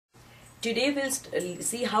Today we'll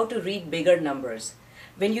see how to read bigger numbers.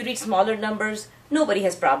 When you read smaller numbers, nobody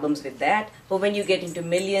has problems with that. But when you get into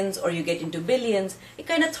millions or you get into billions, it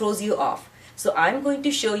kind of throws you off. So I'm going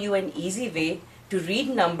to show you an easy way to read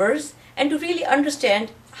numbers and to really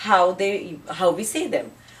understand how we say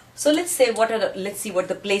them. So let's see what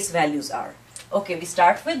the place values are. Okay, we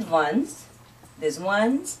start with ones. There's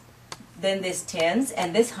ones, then there's tens,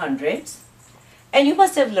 and there's hundreds. And you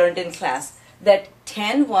must have learned in class that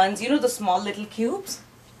 10 ones, you know the small little cubes?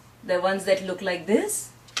 The ones that look like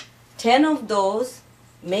this? 10 of those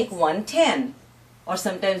make 110, or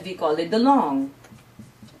sometimes we call it the long.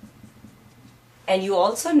 And you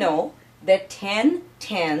also know that 10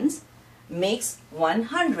 tens makes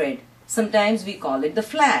 100. Sometimes we call it the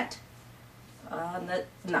flat.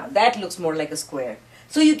 Now that looks more like a square.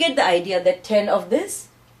 So you get the idea that 10 of this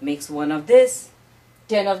makes 1 of this,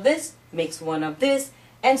 10 of this makes 1 of this,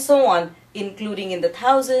 and so on, including in the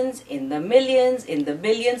thousands, in the millions, in the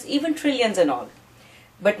billions, even trillions and all.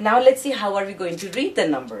 But now let's see how are we going to read the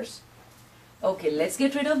numbers. Okay, let's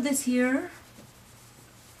get rid of this here.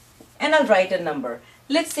 And I'll write a number.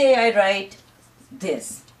 Let's say I write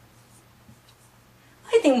this.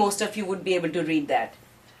 I think most of you would be able to read that.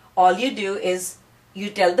 All you do is you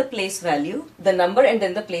tell the place value, the number, and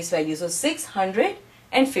then the place value. So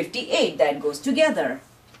 658, that goes together.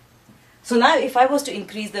 So now if I was to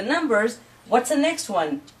increase the numbers, what's the next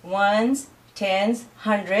one? Ones, tens,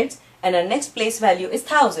 hundreds, and our next place value is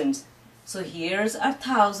thousands. So here's our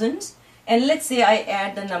thousands, and let's say I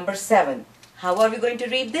add the number 7. How are we going to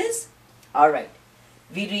read this? Alright,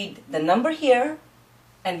 we read the number here,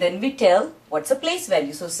 and then we tell what's the place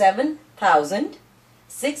value. So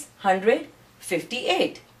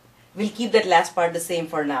 7,658. We'll keep that last part the same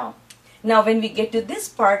for now. Now when we get to this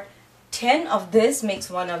part, 10 of this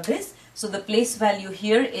makes 1 of this. So the place value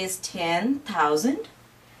here is 10,000,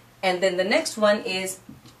 and then the next one is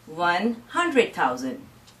 100,000.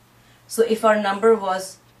 So if our number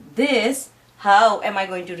was this, how am I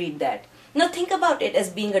going to read that? Now think about it as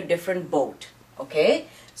being a different boat, okay?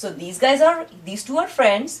 So these two are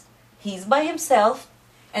friends, he's by himself,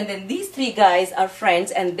 and then these 3 guys are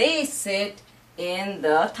friends and they sit in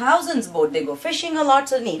the thousands boat. They go fishing a lot,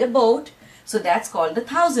 so they need a boat. So that's called the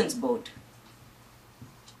thousands boat.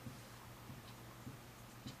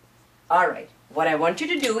 Alright, what I want you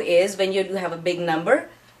to do is when you do have a big number,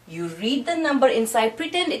 you read the number inside,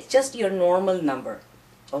 pretend it's just your normal number.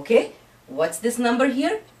 Okay, what's this number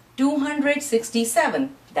here?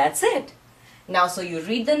 267. That's it. Now, so you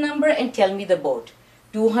read the number and tell me the boat.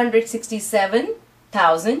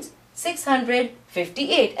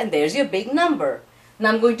 267,658, and there's your big number. Now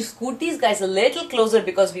I'm going to scoot these guys a little closer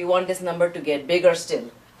because we want this number to get bigger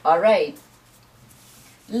still. Alright,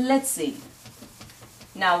 let's see.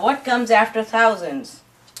 Now what comes after thousands?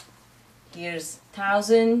 Here's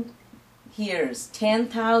 1,000, here's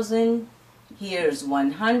 10,000, here's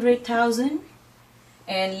 100,000,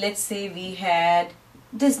 and let's say we had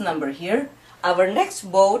this number here. Our next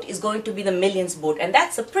boat is going to be the millions boat, and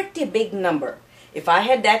that's a pretty big number. If I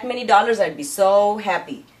had that many dollars, I'd be so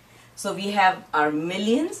happy. So we have our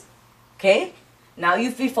millions, okay? Now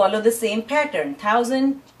if we follow the same pattern,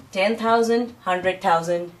 1,000, 10,000,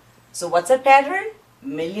 100,000. So what's our pattern?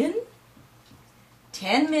 Million,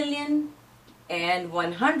 10 million, and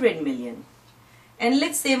 100 million. And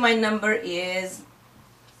let's say my number is,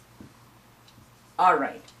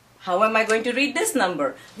 alright, how am I going to read this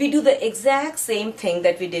number? We do the exact same thing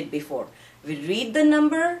that we did before. We read the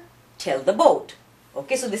number, tell the boat.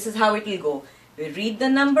 Okay, so this is how it will go. We read the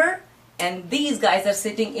number, and these guys are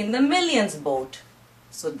sitting in the millions boat.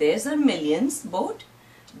 So there's our millions boat,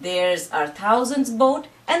 there's our thousands boat,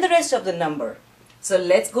 and the rest of the number. So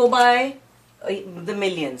let's go by the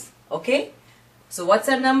millions, okay? So what's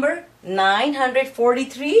our number?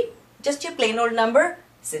 943, just your plain old number,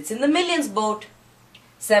 sits in the millions boat.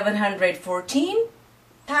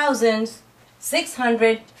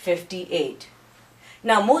 714,658.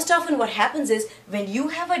 Now most often what happens is when you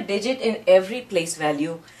have a digit in every place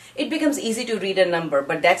value, it becomes easy to read a number,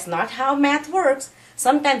 but that's not how math works.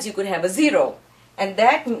 Sometimes you could have a 0, and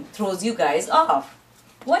that throws you guys off.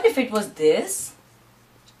 What if it was this?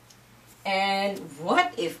 And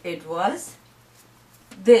what if it was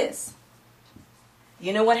this?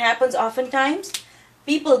 You know what happens oftentimes?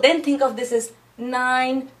 People then think of this as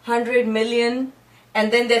 900 million,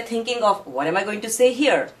 and then they're thinking of, what am I going to say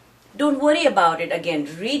here? Don't worry about it. Again,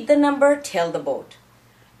 read the number, tell the boat.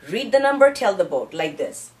 Read the number, tell the boat, like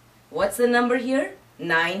this. What's the number here?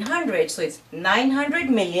 900. So it's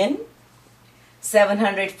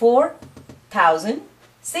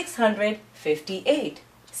 900,704,658.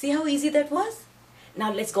 See how easy that was?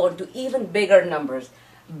 Now let's go on to even bigger numbers.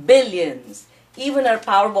 Billions. Even our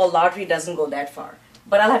Powerball lottery doesn't go that far.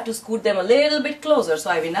 But I'll have to scoot them a little bit closer so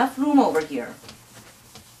I have enough room over here.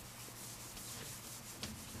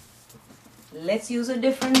 Let's use a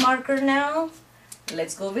different marker now.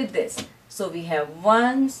 Let's go with this. So we have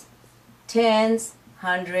ones, tens,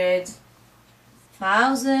 hundreds,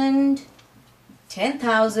 1,000,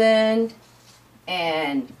 10,000,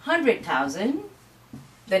 and 100,000.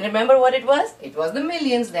 Then remember what it was? It was the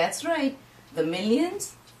millions, that's right. The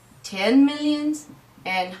millions, 10 millions,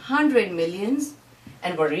 and 100 millions.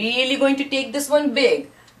 And we're really going to take this one big.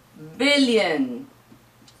 Billion,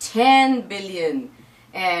 10 billion,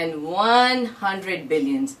 and 100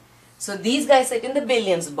 billions. So these guys sit in the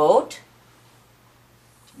billions boat.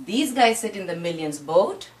 These guys sit in the millions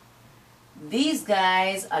boat. These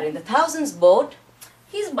guys are in the thousands boat.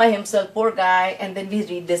 He's by himself, poor guy, and then we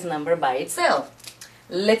read this number by itself.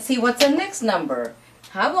 Let's see what's the next number.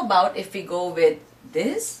 How about if we go with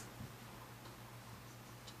this,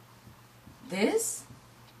 this,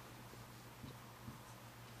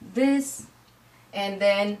 this, and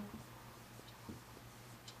then,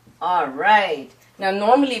 alright. Now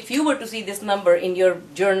normally if you were to see this number in your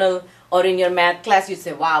journal or in your math class, you'd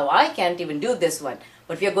say, wow, I can't even do this one.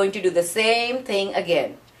 But we are going to do the same thing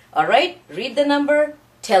again. Alright, read the number,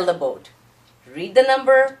 tell the boat. Read the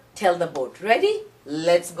number, tell the boat. Ready?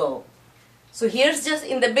 Let's go. So here's just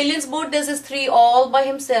in the billions boat, there's this 3 all by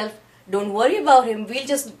himself. Don't worry about him, we'll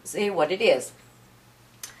just say what it is.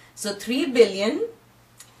 So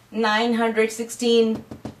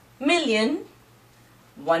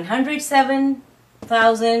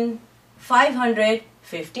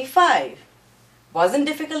Wasn't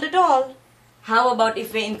difficult at all. How about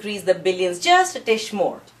if we increase the billions just a tish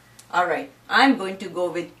more? Alright, I'm going to go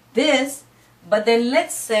with this, but then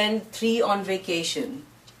let's send 3 on vacation.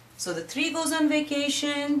 So the 3 goes on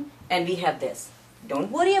vacation and we have this.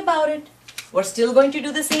 Don't worry about it. We're still going to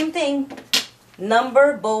do the same thing.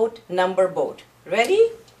 Number, boat, number, boat.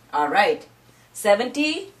 Ready? Alright.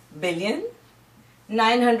 70 billion,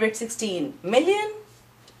 916 million,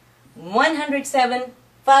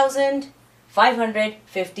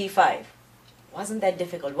 107,555. Wasn't that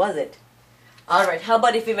difficult, was it? Alright, how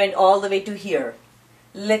about if we went all the way to here?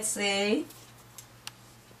 Let's say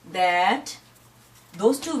that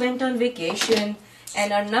those 2 went on vacation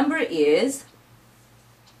and our number is,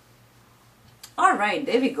 alright,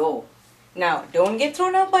 there we go. Now, don't get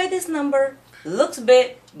thrown off by this number. Looks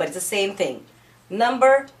big, but it's the same thing.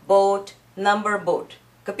 Number, boat, number, boat.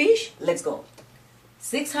 Capiche? Let's go.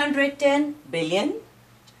 610 billion,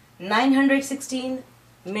 916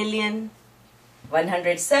 million,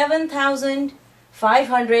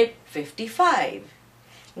 107,555.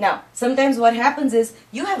 Now, sometimes what happens is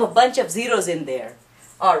you have a bunch of zeros in there.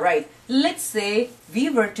 Alright, let's say we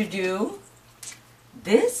were to do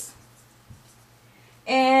this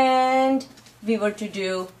and we were to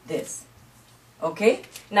do this. Okay,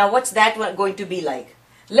 now what's that one going to be like?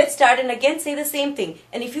 Let's start and again say the same thing.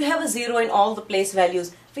 And if you have a 0 in all the place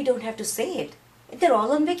values, we don't have to say it. They're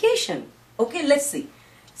all on vacation. Okay, let's see.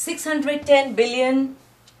 610 billion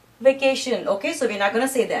vacation. Okay, so we're not going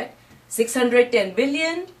to say that. 610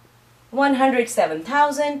 billion,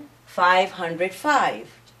 107,505.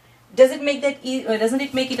 Doesn't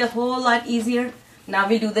it make it a whole lot easier? Now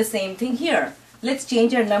we do the same thing here. Let's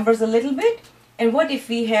change our numbers a little bit. And what if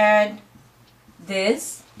we had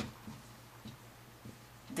this,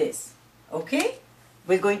 this? Okay,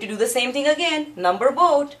 we're going to do the same thing again. Number,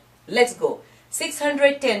 boat. Let's go.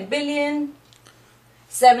 610 billion,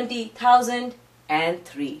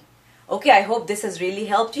 70,003. Okay, I hope this has really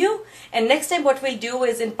helped you. And next time what we'll do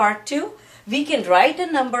is in part 2, we can write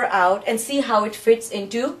a number out and see how it fits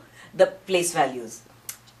into the place values.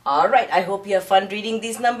 Alright, I hope you have fun reading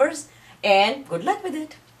these numbers and good luck with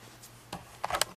it.